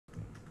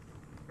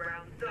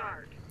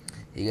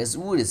Hey guys,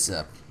 what is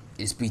up?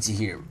 It's BT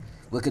here.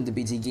 Welcome to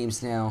BT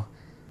Games Now,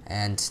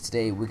 and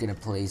today we're gonna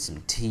play some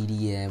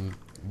TDM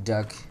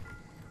Duck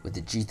with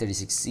the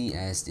G36C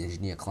as the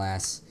engineer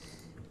class.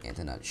 And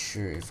I'm not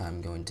sure if I'm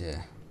going to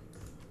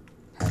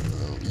have a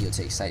little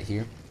EOTech sight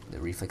here, the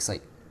reflex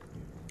sight.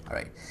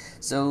 Alright,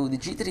 so the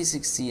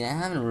G36C, I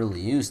haven't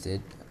really used it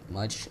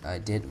much. I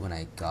did when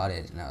I got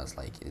it, and I was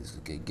like, it's a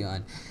good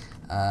gun.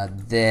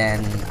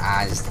 Then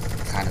I just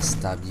kind of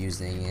stopped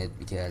using it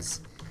because,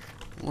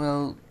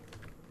 well,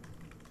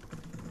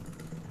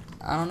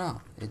 I don't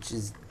know, it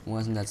just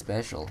wasn't that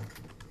special.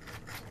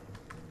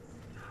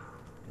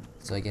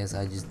 So I guess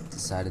I just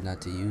decided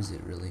not to use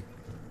it really.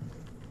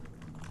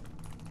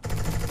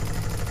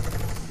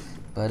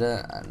 But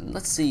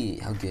let's see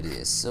how good it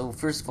is. So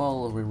first of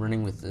all, we're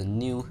running with the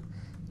newer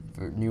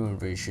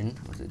version.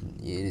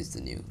 Yeah, it is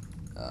the new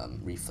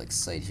reflex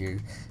sight here.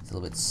 It's a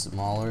little bit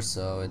smaller,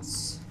 so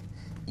it's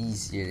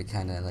easier to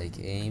kind of like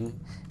aim.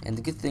 And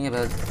the good thing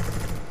about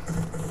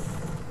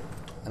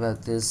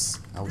this,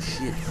 oh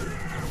shit,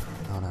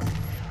 oh no.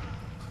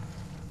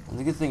 And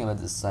the good thing about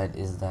this sight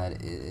is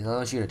that it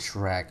allows you to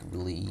track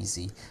really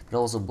easy, but it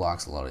also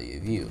blocks a lot of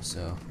your view.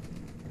 So.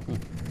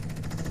 Let's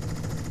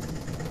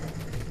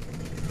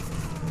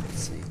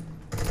see.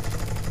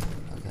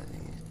 Okay,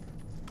 dang it.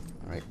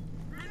 Alright.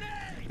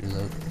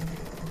 Reload.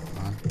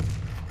 Come on.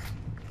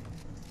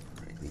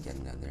 Alright, we got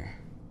another.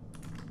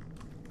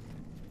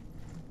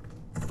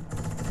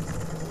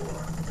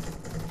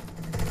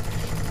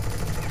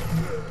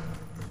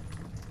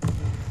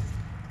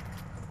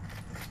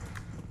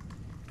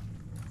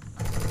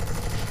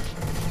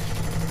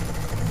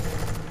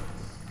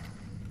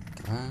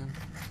 Come on.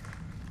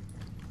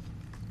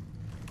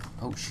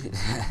 Oh shit.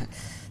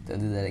 Don't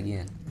do that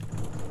again.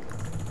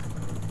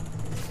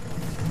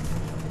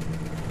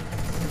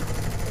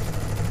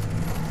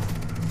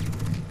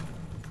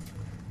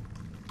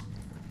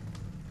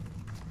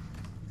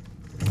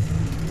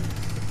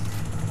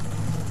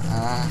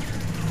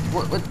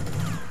 What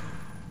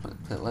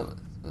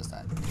was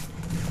that?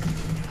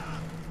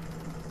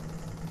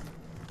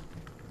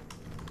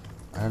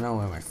 I don't know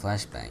where my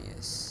flashbang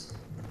is.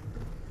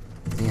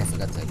 I think I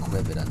forgot to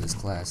equip it on this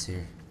class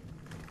here.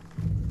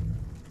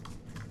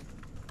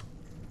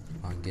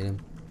 Come on, get him.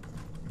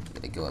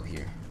 Gotta go up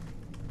here.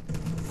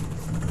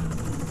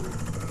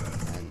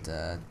 And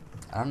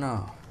I don't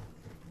know.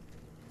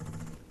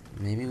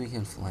 Maybe we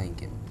can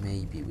flank him.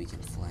 Maybe we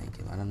can flank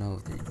him. I don't know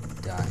if they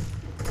die.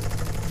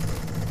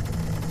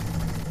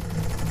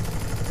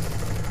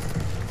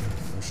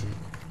 Oh shit.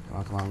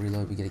 Come on,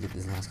 reload. We gotta get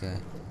this last guy.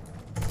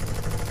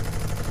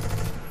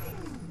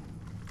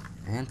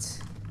 And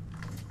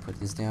put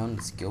this down.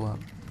 Let's go up.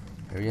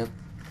 Hurry up.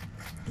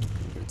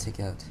 We're gonna take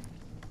out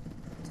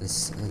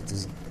this.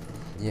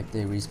 Yep,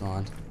 they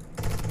respawned.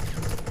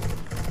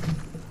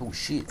 Oh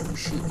shit! Oh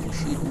shit! Oh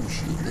shit! Oh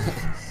shit!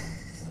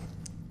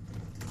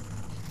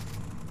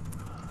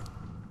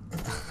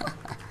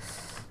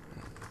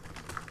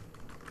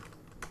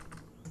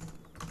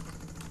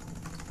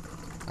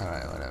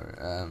 Alright, whatever.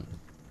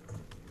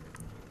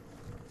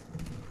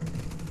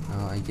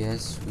 I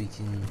guess we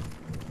can.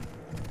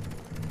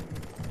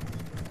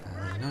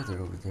 I know they're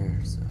over there,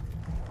 so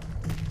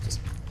just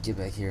get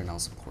back here and I'll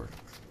support.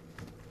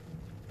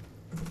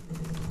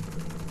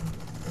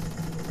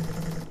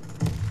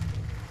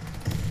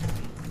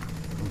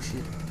 Oh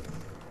shit.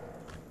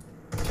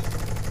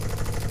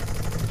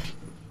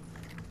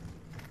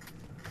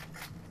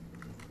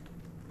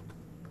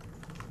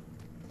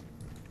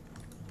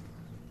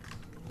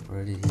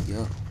 Where did he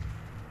go?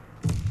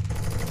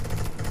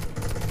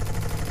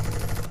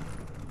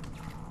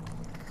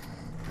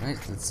 Right,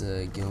 let's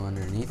go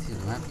underneath the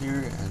map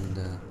here and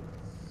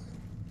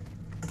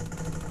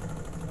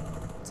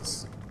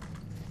just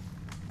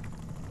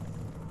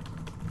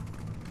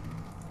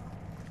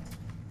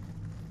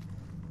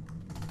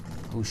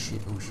oh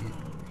shit, oh shit.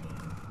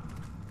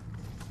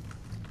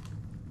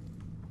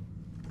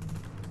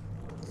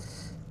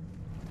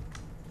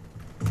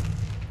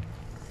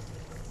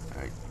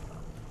 Alright.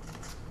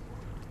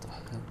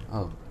 What the hell?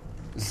 Oh.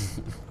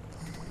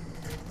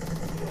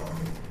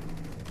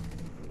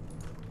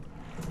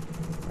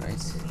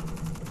 Right.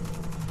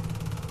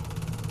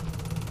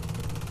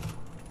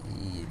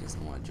 He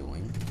doesn't want to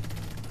join.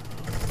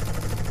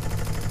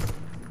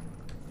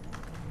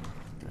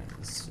 Right,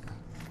 let's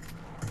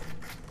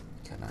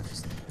cannot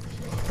just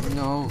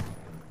no.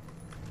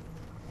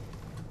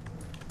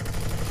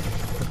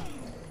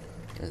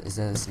 Is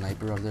that a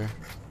sniper up there?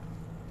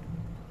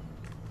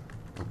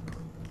 Nope.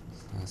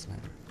 It's not a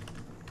sniper.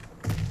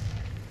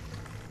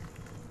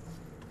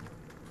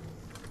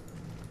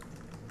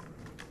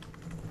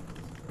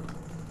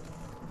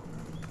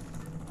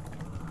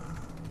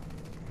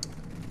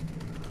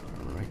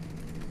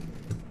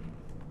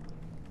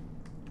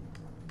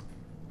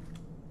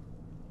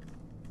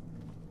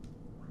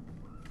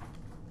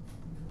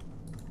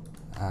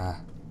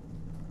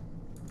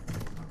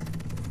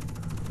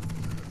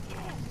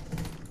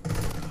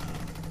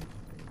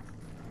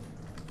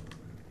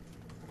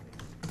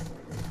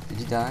 Did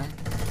you die?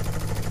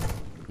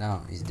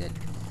 No, he's dead.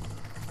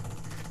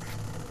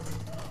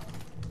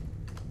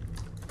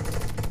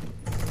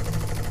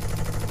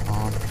 Come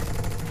on.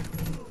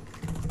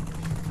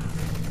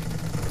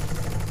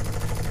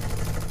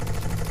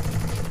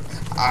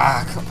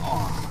 Ah, come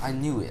on. I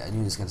knew it. I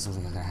knew this kind of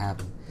something was gonna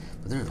happen.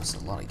 But there was a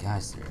lot of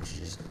guys there. I should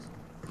just...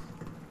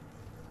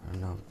 I don't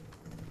know.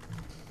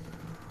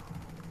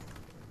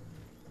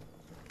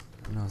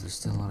 I don't know if there's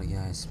still a lot of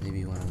guys.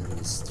 Maybe one of them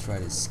is try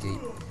to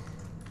escape.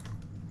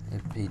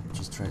 Maybe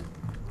just try to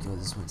go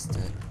this way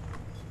instead.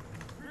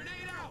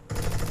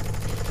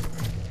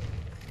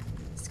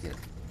 Let's get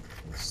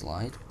a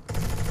slide.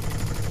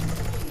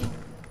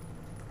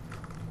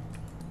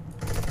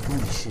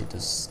 Holy shit,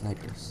 those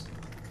snipers.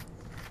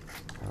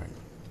 Alright.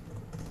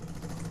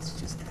 Let's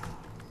just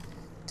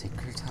take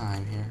our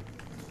time here.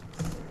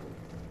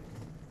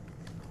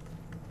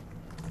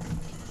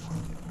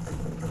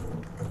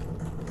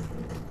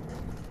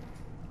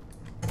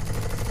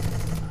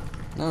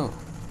 No.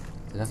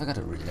 Did I forget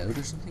to reload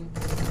or something?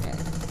 Okay.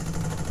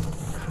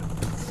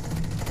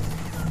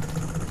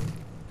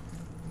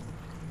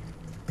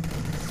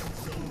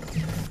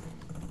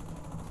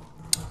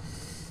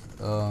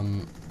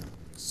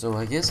 So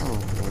I guess I'll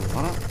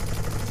run up.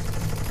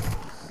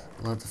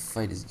 A lot of the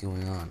fight is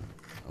going on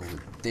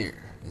over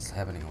there. It's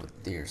happening over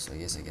there, so I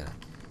guess I gotta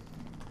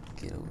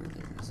get over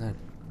there. Is that a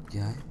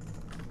guy?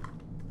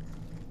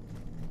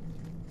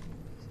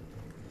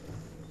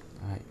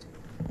 Alright.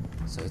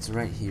 So it's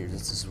right here.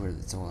 This is where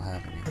it's all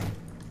happening.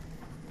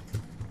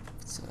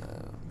 So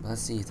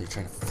let's see if they're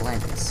trying to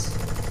flank us.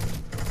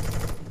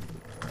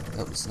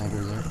 Oh, the sniper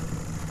there.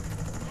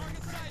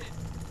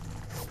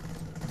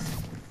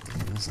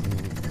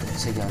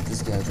 Let's check out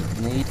this guy with a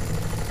grenade.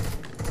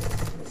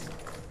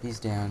 He's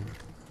down.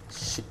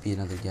 Should be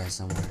another guy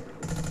somewhere.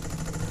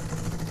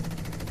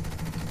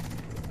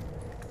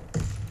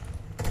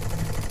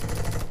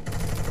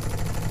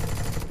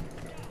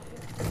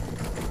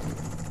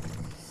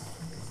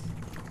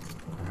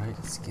 Alright,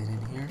 let's get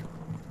in here.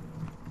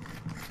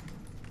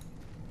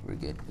 We're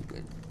good, we're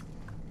good.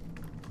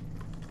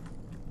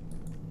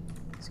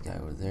 This guy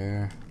over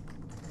there.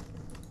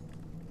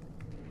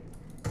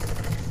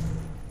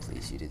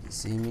 Please, you didn't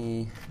see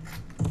me.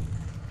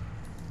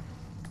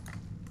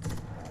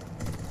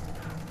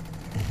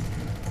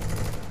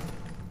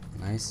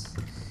 Nice.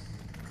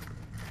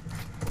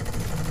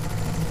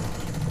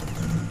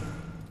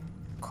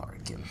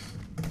 Carkin.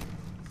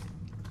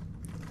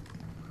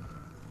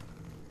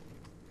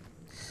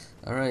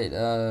 Alright,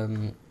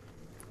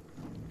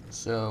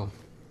 so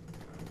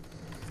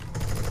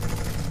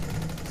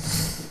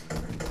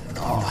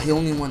oh, he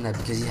only won that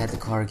because he had the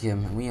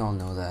Carkim, and we all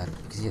know that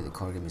because he had the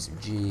Carkim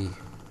SMG.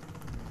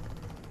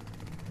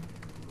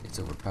 It's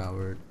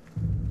overpowered.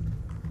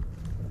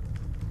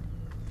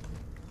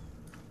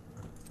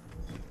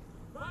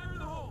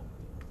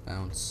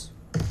 Bounce.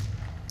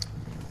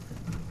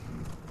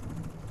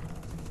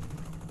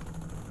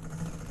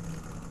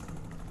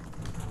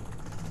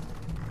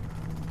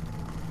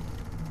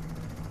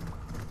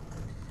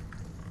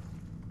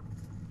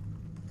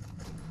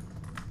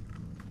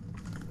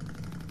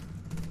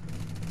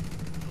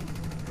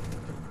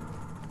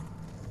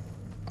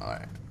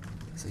 Alright.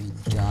 So he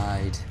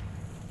died.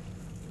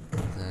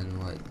 Then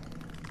what?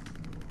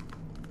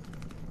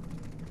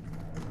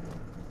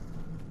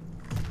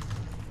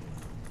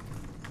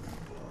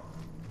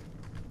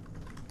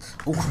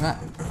 Oh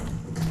crap!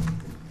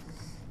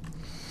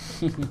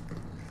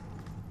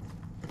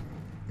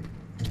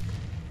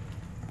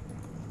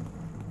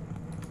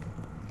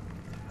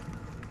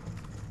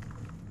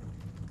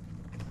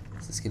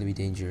 This is gonna be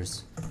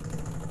dangerous.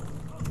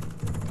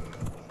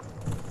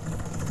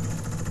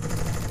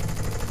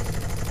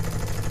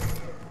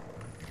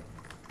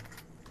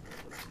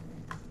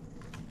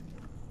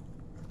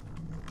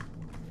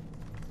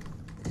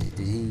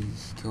 Did he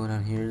go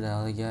down here, the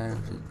other guy? Or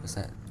was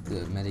that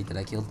the medic that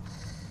I killed?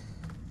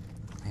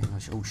 I'm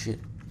not sure. Oh shit.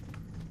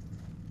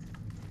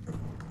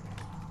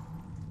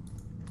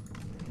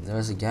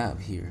 There's a guy up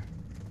here.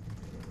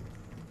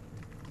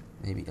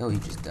 Maybe. Oh, he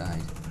just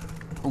died.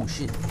 Oh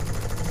shit.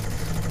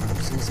 I'm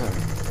so sorry.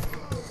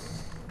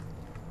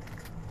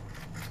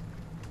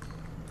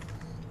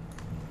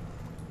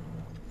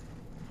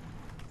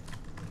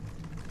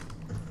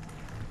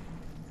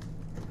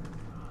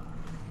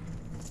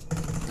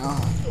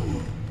 Oh.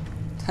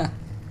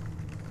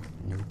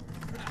 Nope.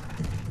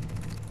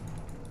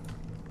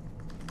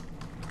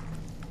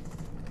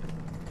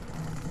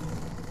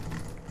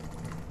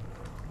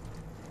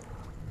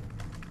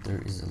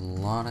 There is a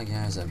lot of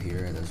guys up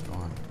here at this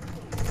spawn.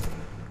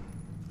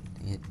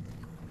 Dang it.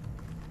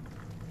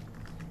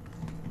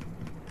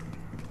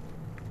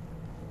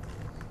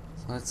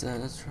 So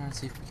let's try and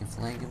see if we can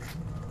flank him.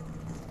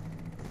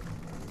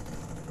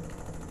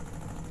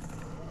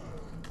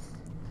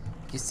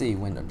 I guess they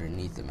went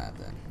underneath the map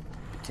then,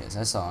 because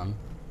I saw him.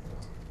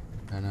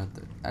 I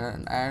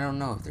don't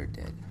know if they're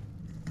dead.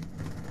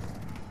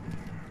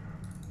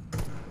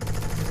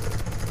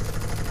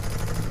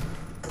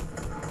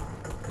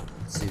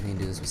 Let's see if we can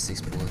do this with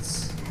 6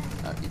 bullets.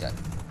 Oh, he died.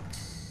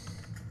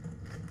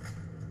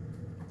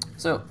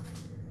 So,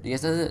 I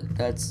guess that's it.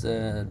 That's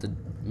the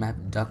map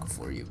duck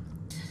for you.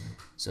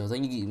 So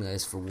thank you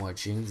guys for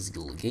watching this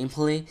little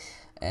gameplay,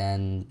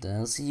 and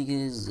I'll see you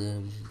guys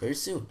very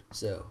soon.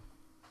 So,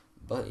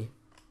 bye.